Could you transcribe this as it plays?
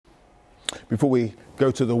Before we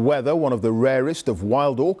go to the weather, one of the rarest of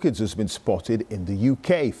wild orchids has been spotted in the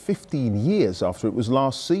UK 15 years after it was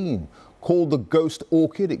last seen. Called the ghost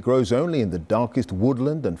orchid, it grows only in the darkest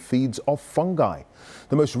woodland and feeds off fungi.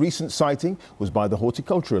 The most recent sighting was by the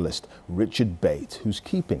horticulturalist Richard Bate, who's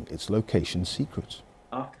keeping its location secret.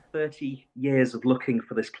 After 30 years of looking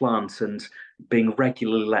for this plant and being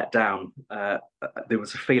regularly let down, there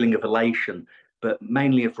was a feeling of elation, but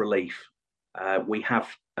mainly of relief. We have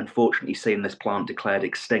unfortunately seen this plant declared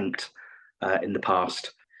extinct in the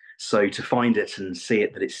past. So to find it and see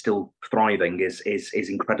it that it's still thriving is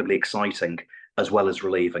incredibly exciting as well as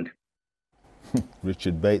relieving.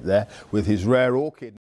 Richard Bate there with his rare orchid.